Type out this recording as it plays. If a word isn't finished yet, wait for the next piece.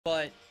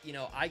but you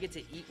know, I get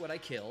to eat what I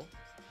kill.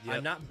 I'm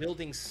Yep. not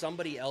building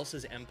somebody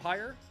else's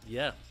empire.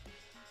 Yeah.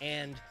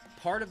 And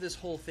part of this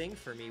whole thing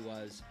for me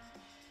was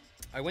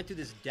I went through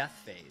this death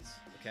phase,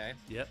 okay,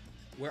 Yep.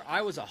 where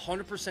I was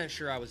 100%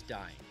 sure I was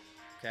dying,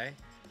 okay?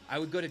 I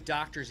would go to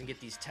doctors and get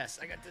these tests.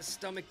 I got this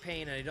stomach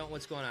pain and I don't know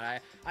what's going on.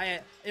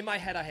 In my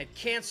head, I had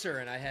cancer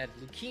and I had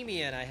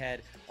leukemia and I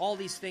had all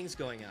these things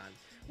going on.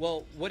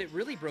 Well, what it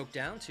really broke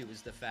down to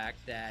is the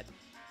fact that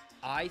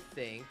I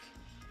think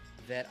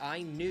that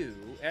I knew,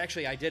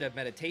 actually, I did a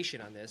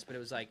meditation on this, but it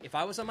was like, if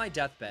I was on my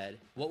deathbed,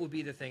 what would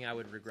be the thing I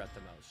would regret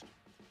the most?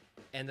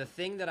 And the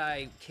thing that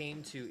I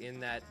came to in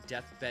that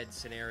deathbed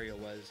scenario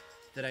was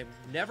that I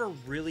never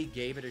really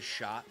gave it a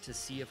shot to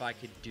see if I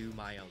could do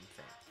my own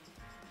thing.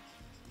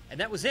 And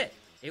that was it.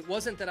 It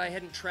wasn't that I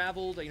hadn't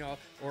traveled, you know,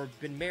 or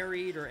been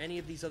married or any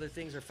of these other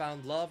things or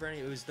found love or any.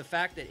 It was the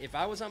fact that if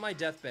I was on my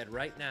deathbed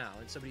right now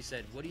and somebody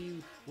said, what do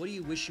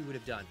you wish you would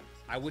have done?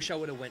 I wish I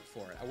would have went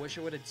for it. I wish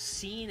I would have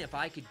seen if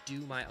I could do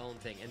my own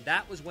thing. And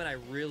that was when I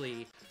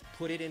really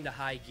put it into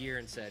high gear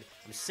and said,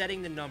 I'm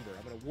setting the number.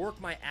 I'm going to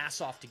work my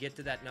ass off to get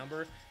to that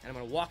number. And I'm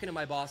going to walk into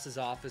my boss's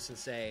office and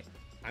say,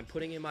 I'm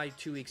putting in my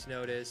 2 weeks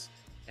notice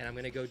and I'm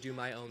going to go do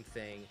my own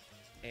thing.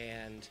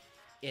 And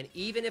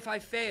even if I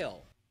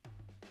fail,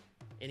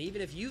 and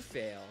even if you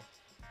fail,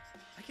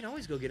 I can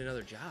always go get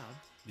another job.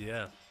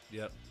 Yeah.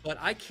 Yep. But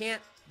I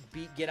can't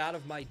get out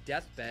of my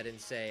deathbed and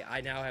say,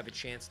 I now have a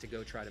chance to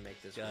go try to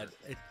make this work.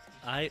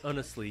 I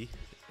honestly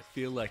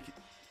feel like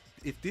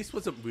if this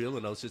wasn't real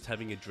and I was just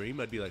having a dream,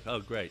 I'd be like, oh,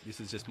 great. This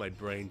is just my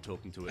brain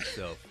talking to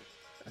itself.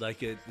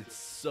 Like it's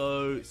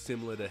so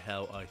similar to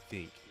how I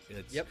think.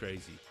 It's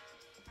crazy.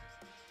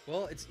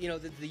 Well, it's, you know,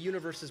 the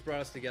universe has brought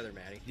us together,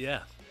 Maddie.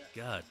 Yeah.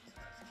 God.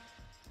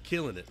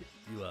 Killing it.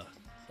 You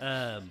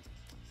are.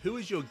 Who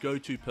is your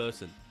go-to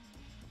person?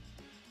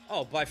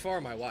 Oh, by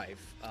far my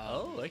wife.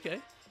 Oh,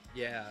 okay.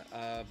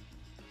 Yeah.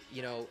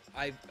 You know,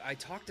 I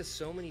talk to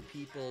so many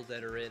people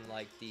that are in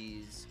like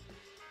these,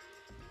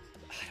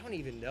 I don't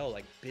even know,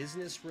 like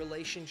business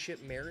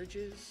relationship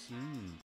marriages.